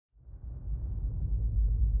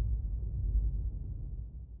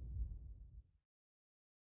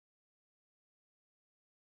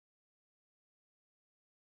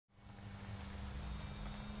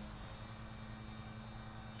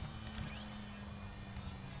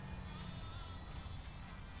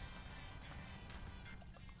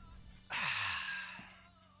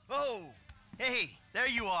Hey, there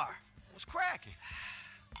you are. What's cracking?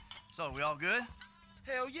 So, we all good?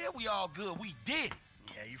 Hell yeah, we all good. We did it.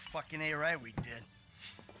 Yeah, you fucking ain't right, we did.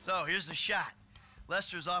 So, here's the shot.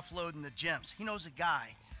 Lester's offloading the gems. He knows a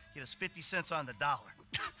guy. Get us 50 cents on the dollar.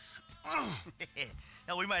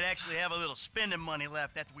 Hell, we might actually have a little spending money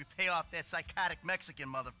left after we pay off that psychotic Mexican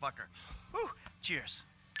motherfucker. Whew. Cheers.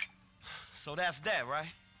 So that's that,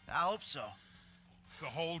 right? I hope so. The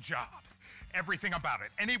whole job. Everything about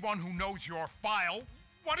it. Anyone who knows your file,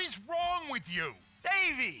 what is wrong with you?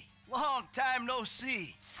 Davey! Long time no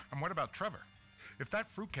see. And what about Trevor? If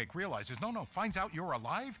that fruitcake realizes, finds out you're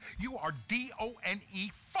alive, you are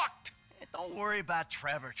D-O-N-E fucked. Hey, don't worry about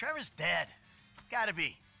Trevor. Trevor's dead. It's gotta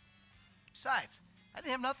be. Besides, I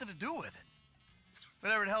didn't have nothing to do with it.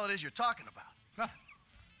 Whatever the hell it is you're talking about. Huh?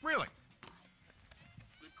 Really?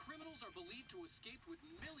 The criminals are believed to escape with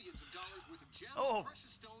millions of dollars worth of gems, Oh.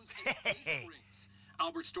 precious stones, and engagement rings.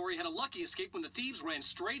 Albert's story had a lucky escape when the thieves ran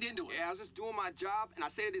straight into it. Yeah, I was just doing my job, and I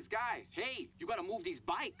say to this guy, hey, you gotta move these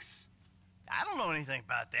bikes. I don't know anything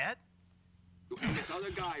about that. And this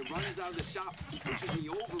other guy runs out of the shop, pushes me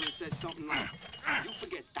over and says something like, you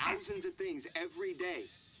forget thousands of things every day.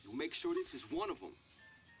 You make sure this is one of them.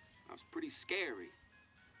 That was pretty scary.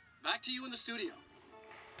 Back to you in the studio.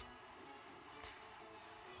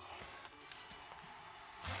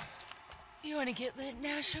 You want to get lit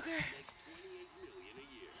now, sugar?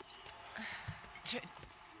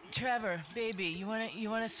 Trevor, baby, you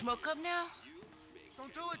wanna smoke up now?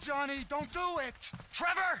 Don't do it, Johnny. Don't do it.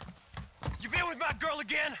 Trevor! You been with my girl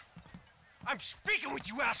again? I'm speaking with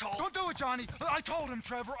you, asshole! Don't do it, Johnny. I told him,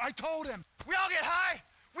 Trevor. I told him. We all get high!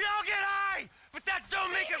 We all get high! But that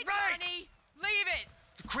don't make it right! Johnny! Leave it!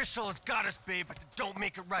 The crystal has got us, babe, but that don't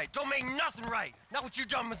make it right. Don't make nothing right. Not what you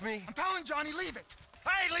done with me. I'm telling Johnny, leave it.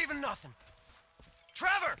 I ain't leaving nothing.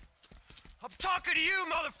 Trevor! I'm talking to you,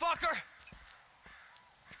 motherfucker!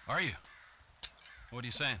 Are you? What are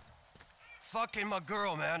you saying? Fucking my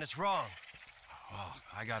girl, man. It's wrong. Well,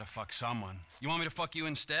 I gotta fuck someone. You want me to fuck you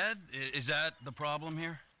instead? Is that the problem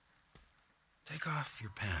here? Take off your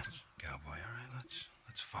pants, cowboy, all right?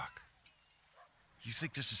 Let's fuck. You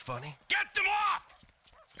think this is funny? Get them off!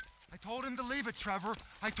 I told him to leave it, Trevor.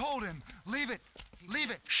 I told him. Leave it. Leave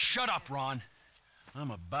it. Shut up, Ron.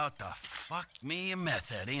 I'm about to fuck me a meth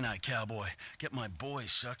head, ain't I, cowboy? Get my boy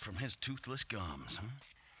sucked from his toothless gums, huh?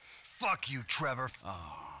 Fuck you, Trevor.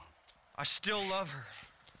 Oh. I still love her.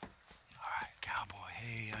 All right, cowboy.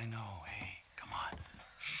 Hey, I know. Hey, come on.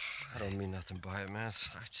 Shh. I don't mean nothing by it, man.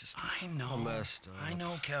 I know. I'm messed up. I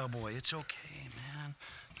know, cowboy. It's okay, man.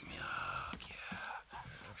 Give me a hug, yeah.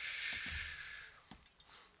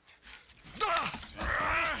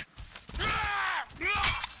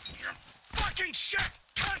 Fucking shit!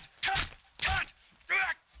 Cut!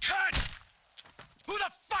 Who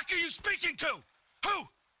the fuck are you speaking to? Who?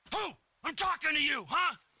 I'm talking to you,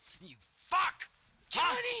 huh? You fuck!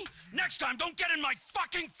 Johnny! Huh? Next time, don't get in my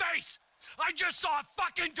fucking face! I just saw a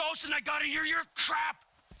fucking ghost and I gotta hear your crap!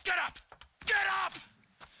 Get up! Get up!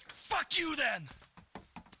 Fuck you then!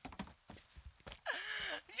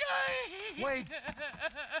 Johnny! Wait.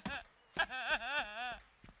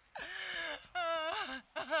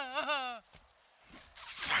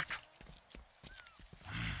 Fuck!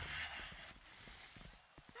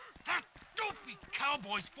 That dopey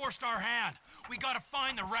cowboy's forced our hand. We gotta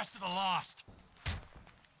find the rest of the lost.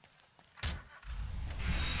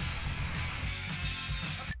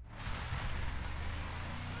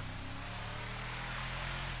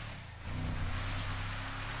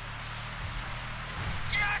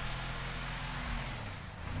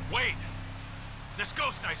 Wait! This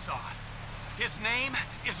ghost I saw. His name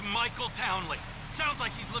is Michael Townley. Sounds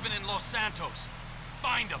like he's living in Los Santos.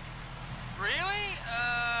 Find him. Really?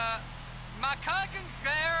 My cousin's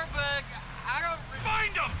there, but I don't... Find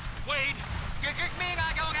him, Wade! Does this mean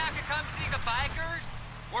I don't have to come see the bikers?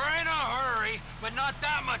 We're in a hurry, but not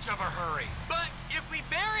that much of a hurry. But if we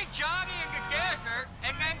bury Johnny in the desert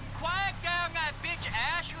and then quiet down that bitch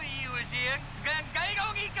Ashley he was in, then they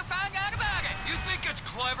don't need to find out about it. You think it's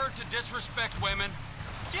clever to disrespect women?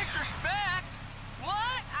 Disrespect?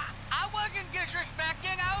 What? I wasn't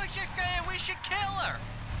disrespecting. I was just saying we should kill her.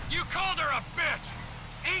 You called her a bitch.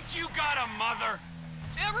 Ain't you got a mother?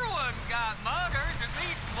 Everyone got mothers, at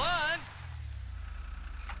least one.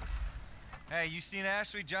 Hey, you seen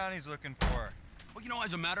Ashley? Johnny's looking for her. Well, you know,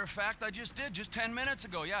 as a matter of fact, I just did, just 10 minutes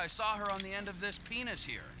ago. Yeah, I saw her on the end of this penis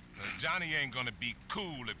here. Johnny ain't gonna be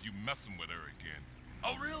cool if you messing with her again.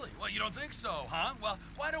 Oh, really? Well, you don't think so, huh? Well,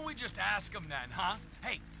 why don't we just ask him then, huh?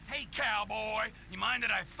 Hey, cowboy, you mind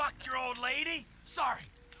that I fucked your old lady? Sorry.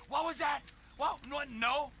 What was that? Well,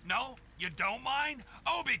 no. You don't mind?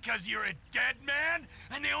 Oh, because you're a dead man?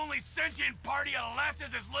 And the only sentient part of you left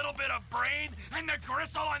is this little bit of brain and the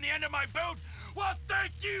gristle on the end of my boot? Well,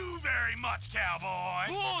 thank you very much,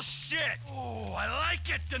 cowboy. Bullshit! Oh, I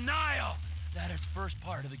like it, denial. That is first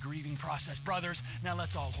part of the grieving process, brothers. Now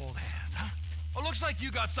let's all hold hands, huh? Oh, looks like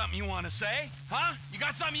you got something you want to say, huh? You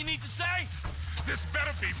got something you need to say? This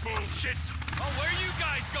better be bullshit. Oh, where you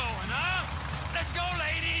guys going, huh? Let's go,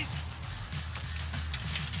 ladies.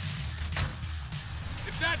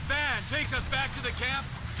 If that van takes us back to the camp,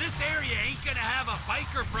 this area ain't gonna have a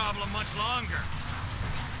biker problem much longer.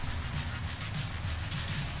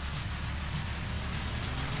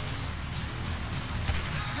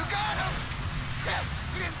 You got him! Yeah,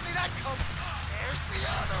 we didn't see that coming. There's the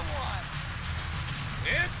other one.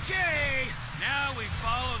 Okay, now we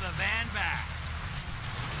follow the van back.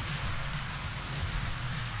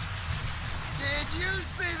 Did you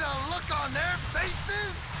see the look on their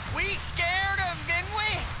faces? We scared them, didn't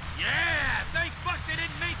we? Yeah, thank fuck they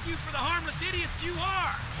didn't make you for the harmless idiots you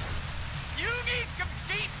are. You need some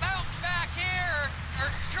seatbelts back here,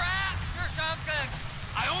 or straps or something.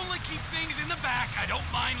 I only keep things in the back I don't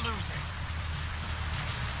mind losing.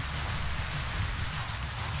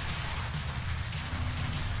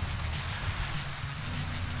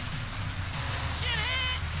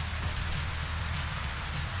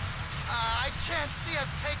 I can't see us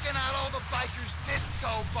taking out all the bikers this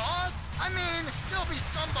go, boss. I mean, there'll be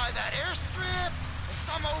some by that airstrip, and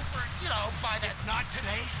some over, you know, by that... If not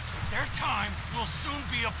today, their time will soon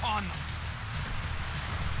be upon them.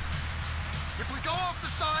 If we go off the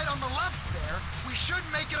side on the left there, we should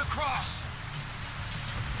make it across.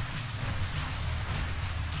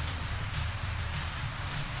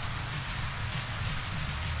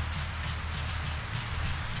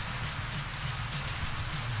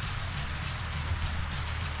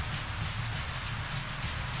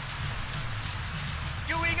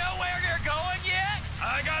 Do we know where they're going yet?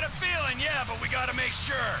 I got a feeling, yeah, but we gotta make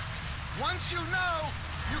sure. Once you know,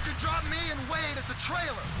 you could drop me and Wade at the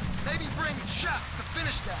trailer. Maybe bring Chef to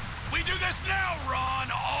finish that. We do this now,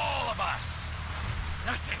 Ron, all of us.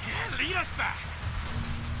 That's it, yeah, lead us back.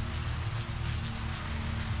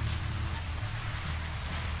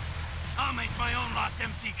 I'll make my own Lost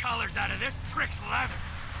MC collars out of this prick's leather.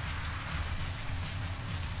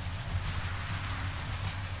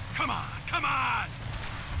 Come on, come on!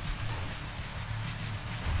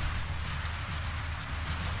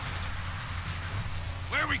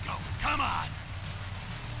 Where we going? Come on!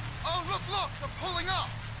 Oh, look, they're pulling up.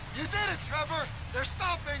 You did it, Trevor. They're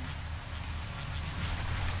stopping.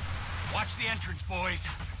 Watch the entrance, boys.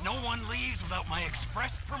 No one leaves without my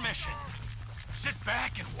express permission. Sit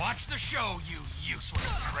back and watch the show, you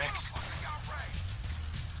useless pricks.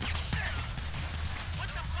 What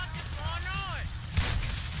the fuck is going on?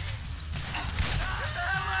 Get the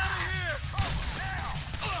hell out of here!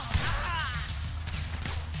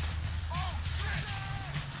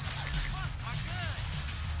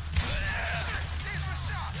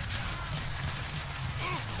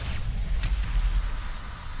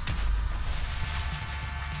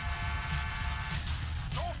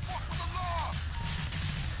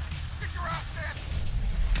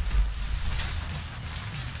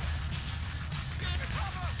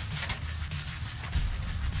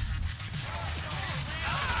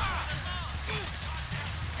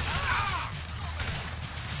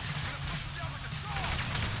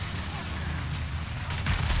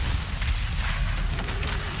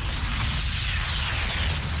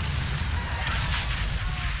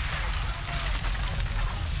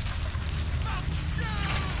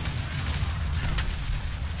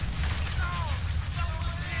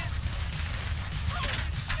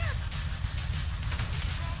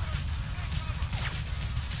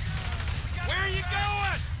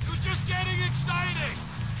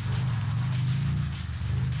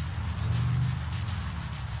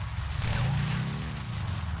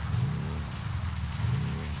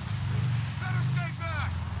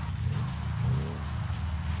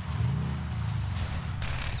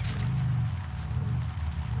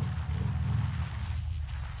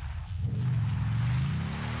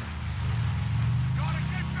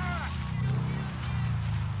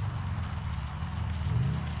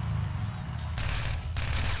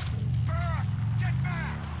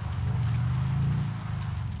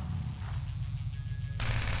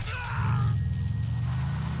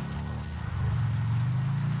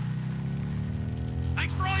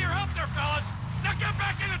 Thanks for all your help there, fellas. Now get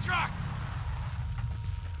back in the truck!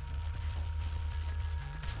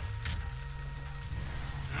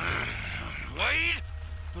 Wade?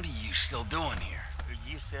 What are you still doing here?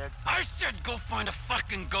 You said? I said go find a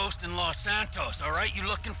fucking ghost in Los Santos, all right? You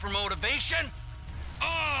looking for motivation?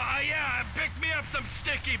 Oh, yeah, pick me up some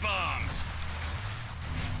sticky bombs.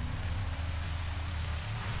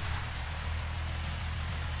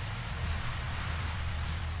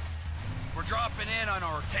 We're dropping in on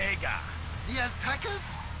Ortega. He has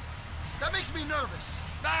Tekkas? That makes me nervous.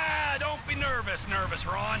 Ah, don't be nervous,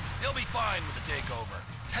 Ron. He'll be fine with the takeover.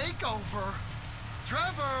 Takeover?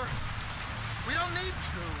 Trevor! We don't need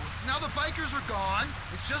to. Now the bikers are gone.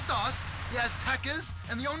 It's just us, the Aztecas,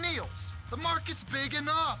 and the O'Neills. The market's big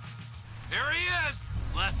enough. Here he is.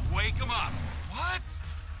 Let's wake him up. What?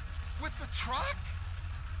 With the truck?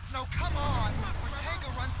 No, come on. Ortega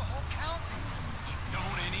runs the whole county. You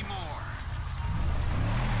don't anymore.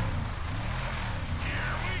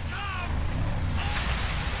 Here we come!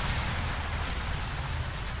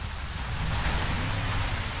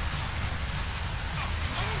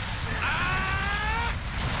 Ah!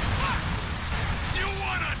 You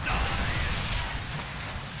wanna die?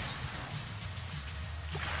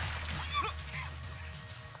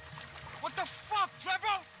 What the fuck,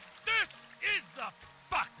 Trevor? This is the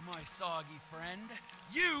fuck, my soggy friend.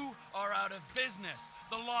 You are out of business.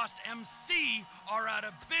 The Lost MC are out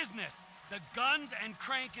of business. The guns and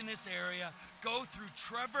crank in this area go through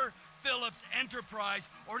Trevor Phillips Enterprise,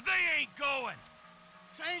 or they ain't going.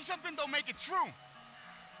 Saying something don't make it true.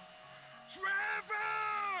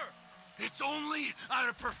 Trevor! It's only out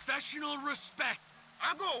of professional respect.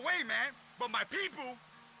 I'll go away, man, but my people...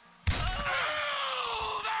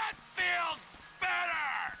 Oh, that feels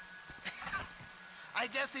better! I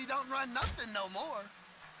guess he don't run nothing no more.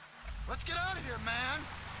 Let's get out of here, man.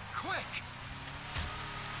 Quick.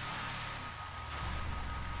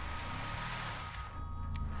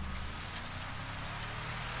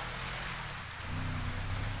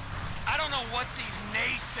 I don't know what these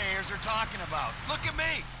naysayers are talking about. Look at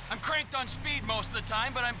me. I'm cranked on speed most of the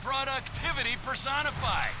time, but I'm productivity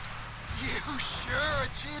personified. You sure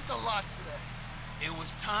achieved a lot today. It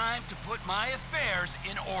was time to put my affairs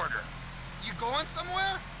in order. You going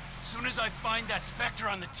somewhere? Soon as I find that Spectre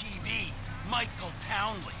on the TV, Michael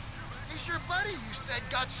Townley. He's your buddy you said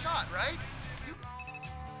got shot, right? You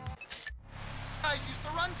guys used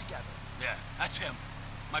to run together. Yeah, that's him.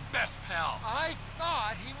 My best pal. I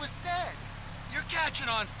thought he was dead. You're catching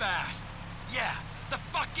on fast. Yeah, the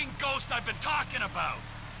fucking ghost I've been talking about.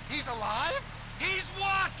 He's alive? He's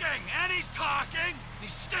walking, and he's talking.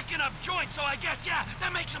 He's sticking up joints, so I guess, yeah,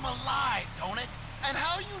 that makes him alive, don't it? And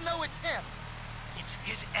how you know it's him? It's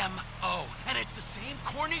his M.O., and it's the same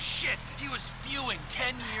corny shit he was spewing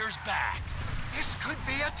 10 years back. This could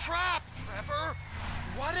be a trap, Trevor.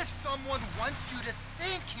 What if someone wants you to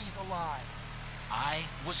think he's alive? I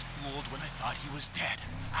was fooled when I thought he was dead.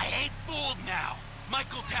 I ain't fooled now.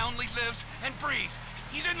 Michael Townley lives and breathes.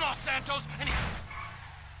 He's in Los Santos, and he...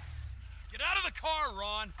 Get out of the car,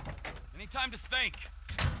 Ron. Any time to think.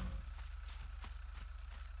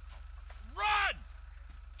 Run!